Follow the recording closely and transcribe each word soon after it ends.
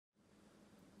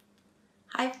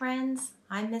Hi friends,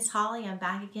 I'm Miss Holly. I'm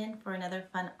back again for another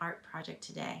fun art project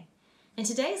today. In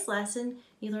today's lesson,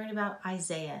 you learned about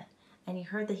Isaiah, and you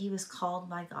heard that he was called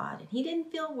by God. And he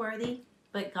didn't feel worthy,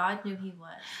 but God knew he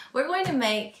was. We're going to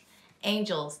make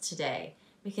angels today,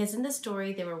 because in the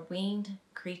story they were winged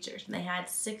creatures, and they had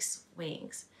 6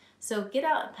 wings. So get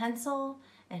out a pencil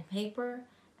and paper,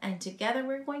 and together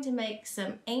we're going to make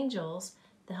some angels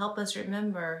to help us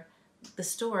remember the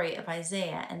story of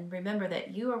Isaiah and remember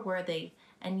that you are worthy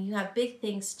and you have big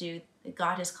things to do that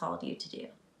God has called you to do.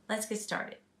 Let's get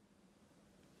started.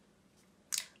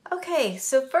 Okay,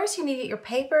 so first you need to get your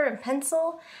paper and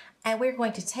pencil, and we're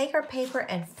going to take our paper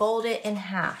and fold it in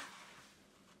half.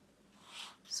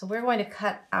 So we're going to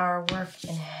cut our work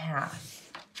in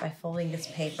half by folding this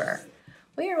paper.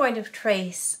 We are going to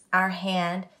trace our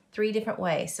hand 3 different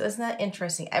ways. So isn't that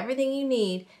interesting? Everything you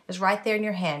need is right there in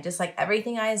your hand, just like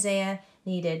everything Isaiah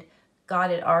needed,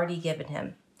 God had already given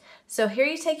him. So here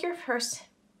you take your first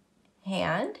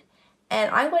hand, and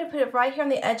I'm going to put it right here on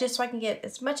the edges so I can get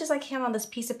as much as I can on this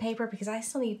piece of paper because I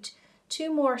still need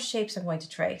 2 more shapes I'm going to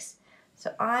trace.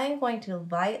 So I'm going to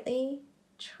lightly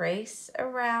trace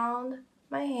around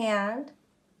my hand.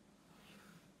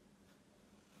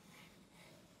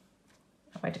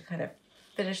 I'm going to kind of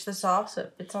finish this off so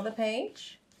it fits on the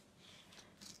page.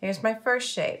 Here's my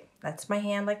first shape. That's my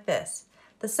hand like this.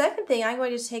 The second thing, I'm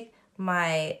going to take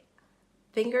my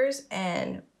fingers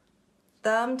and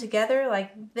thumb together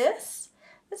like this.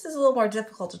 This is a little more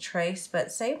difficult to trace,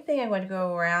 but same thing. I'm going to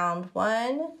go around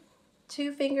 1,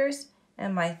 2 fingers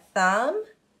and my thumb.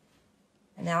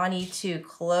 And now I need to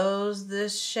close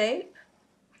this shape.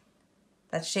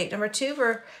 That's shape number 2.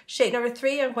 For shape number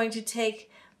 3, I'm going to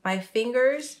take my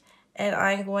fingers and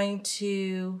I'm going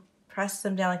to press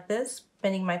them down like this,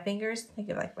 bending my fingers. Think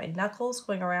of like my knuckles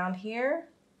going around here.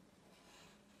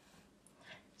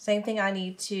 Same thing, I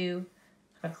need to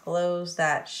close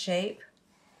that shape.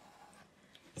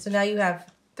 So now you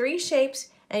have 3 shapes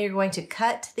and you're going to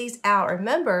cut these out.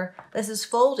 Remember, this is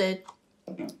folded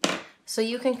so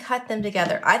you can cut them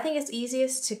together. I think it's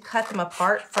easiest to cut them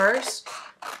apart first.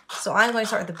 So I'm going to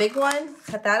start with the big one,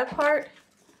 cut that apart,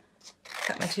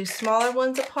 cut my 2 smaller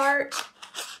ones apart,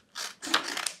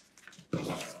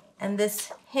 and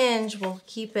this hinge will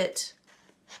keep it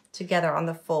together on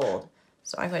the fold.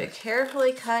 So I'm going to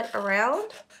carefully cut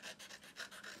around.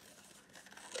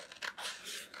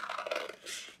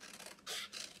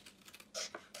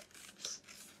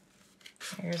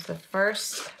 Here's the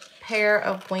first pair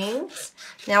of wings.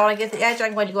 Now when I get the edge,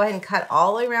 I'm going to go ahead and cut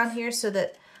all the way around here so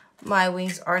that my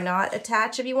wings are not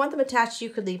attached. If you want them attached, you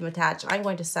could leave them attached. I'm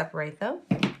going to separate them.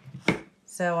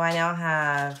 So I now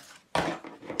have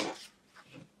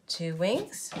 2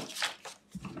 wings.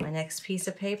 My next piece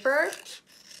of paper.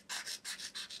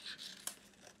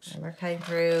 And we're cutting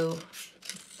through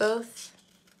both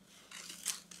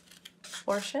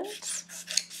portions.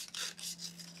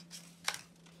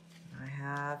 I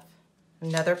have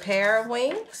another pair of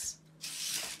wings.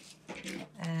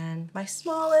 And my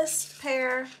smallest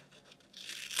pair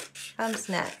comes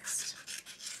next.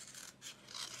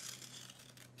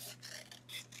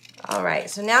 All right,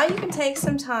 so now you can take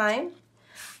some time.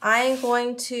 I'm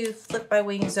going to flip my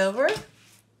wings over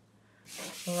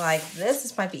like this.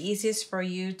 This might be easiest for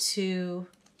you to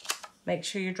make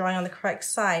sure you're drawing on the correct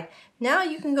side. Now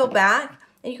you can go back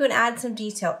and you can add some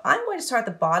detail. I'm going to start at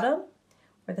the bottom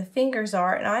where the fingers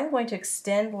are, and I'm going to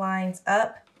extend lines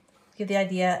up to give the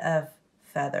idea of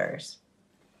feathers.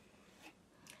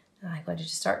 And I'm going to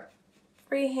just start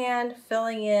freehand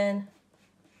filling in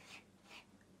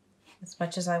as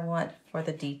much as I want for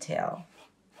the detail.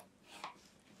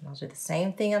 And I'll do the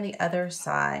same thing on the other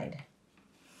side.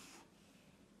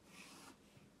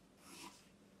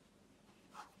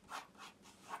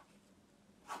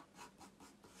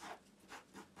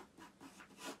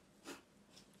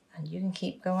 And you can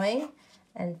keep going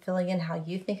and filling in how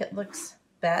you think it looks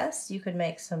best. You could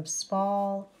make some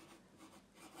small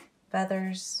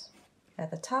feathers at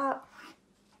the top.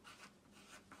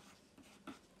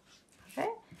 Okay,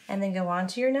 and then go on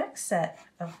to your next set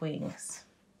of wings.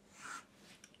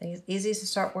 It's easiest to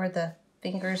start where the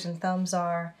fingers and thumbs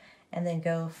are and then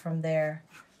go from there,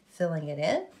 filling it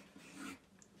in.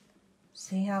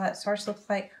 See how that starts to look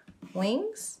like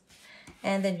wings?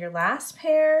 And then your last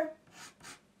pair.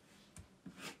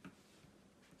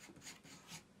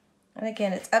 And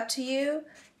again, it's up to you.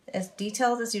 As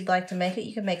detailed as you'd like to make it,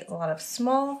 you can make a lot of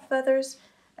small feathers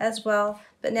as well.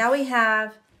 But now we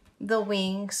have the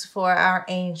wings for our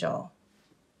angel.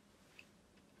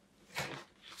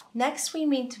 Next, we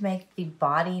need to make the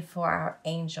body for our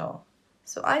angel.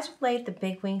 So I just laid the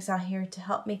big wings out here to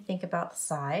help me think about the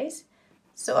size.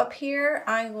 So up here,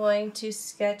 I'm going to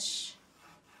sketch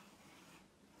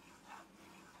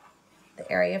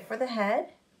the area for the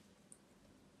head.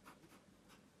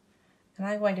 And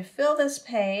I'm going to fill this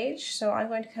page, so I'm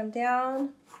going to come down.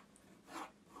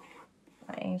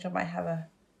 My angel might have a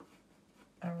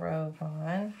robe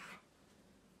on.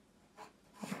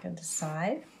 I can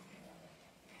decide.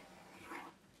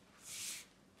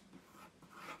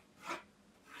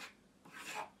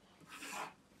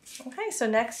 Okay, so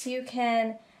next you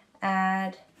can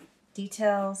add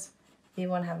details. If you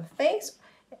want to have a face,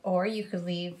 or you could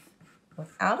leave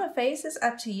without a face. It's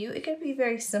up to you. It could be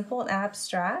very simple and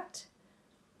abstract,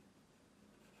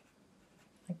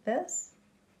 like this.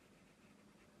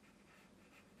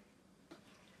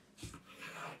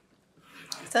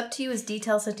 It's up to you as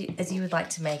detailed as you would like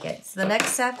to make it. So the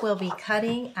next step will be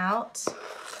cutting out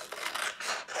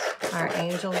our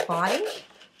angel's body.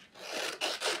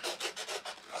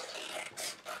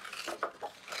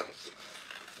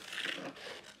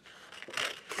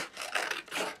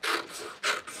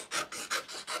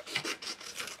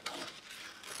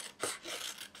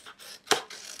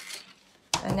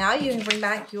 And now you can bring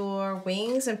back your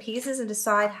wings and pieces and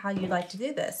decide how you'd like to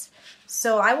do this.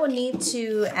 So I will need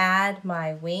to add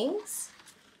my wings.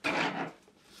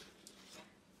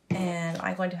 And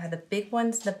I'm going to have the big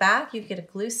ones in the back. You get a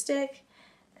glue stick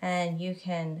and you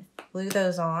can glue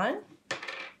those on.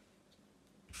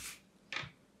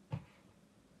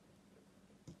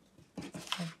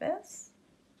 Like this.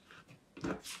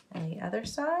 And the other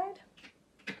side.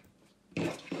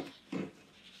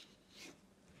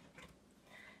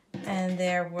 And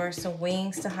there were some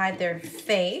wings to hide their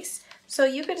face. So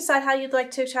you could decide how you'd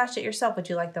like to attach it yourself. Would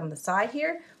you like them on the side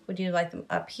here? Would you like them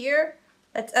up here?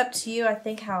 That's up to you. I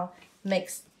think how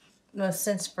makes most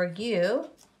sense for you.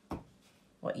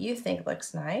 What you think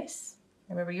looks nice.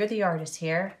 Remember, you're the artist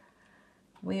here.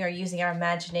 We are using our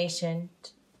imagination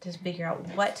to figure out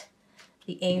what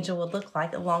the angel would look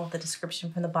like along with the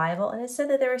description from the Bible. And it said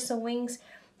that there were some wings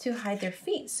to hide their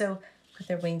feet. So could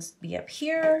their wings be up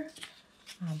here?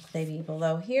 Could they be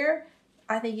below here?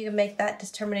 I think you can make that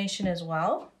determination as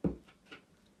well.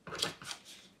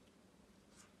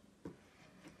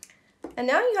 And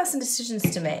now you have some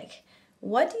decisions to make.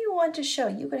 What do you want to show?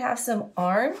 You could have some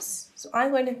arms. So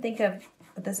I'm going to think of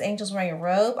this angel's wearing a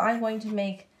robe. I'm going to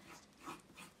make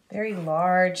very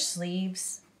large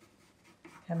sleeves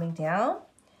coming down.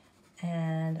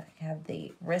 And I have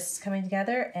the wrists coming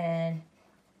together and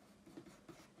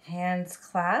hands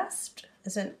clasped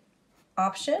as an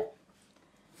option.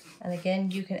 And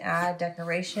again, you can add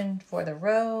decoration for the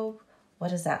robe. What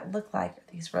does that look like?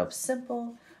 Are these robes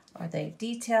simple? Are they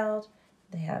detailed?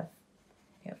 They have,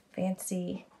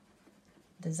 fancy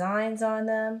designs on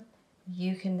them.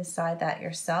 You can decide that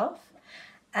yourself.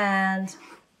 And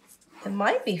it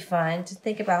might be fun to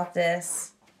think about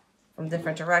this from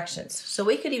different directions. So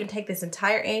we could even take this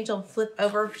entire angel and flip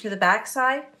over to the back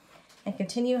side and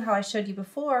continue how I showed you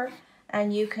before.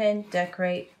 And you can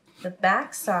decorate the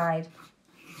back side,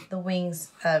 the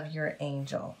wings of your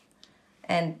angel,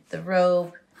 and the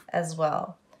robe as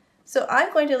well. So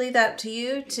I'm going to leave that to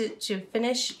you to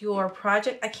finish your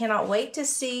project. I cannot wait to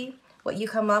see what you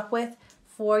come up with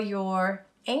for your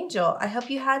angel. I hope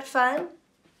you had fun.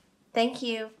 Thank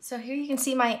you. So here you can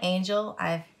see my angel.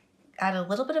 I've added a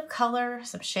little bit of color,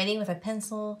 some shading with a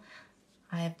pencil.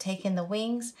 I have taken the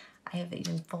wings. I have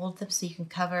even folded them so you can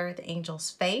cover the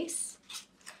angel's face.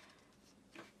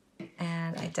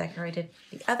 And I decorated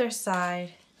the other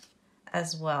side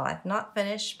as well. I've not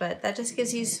finished, but that just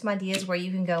gives you some ideas where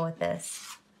you can go with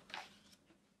this.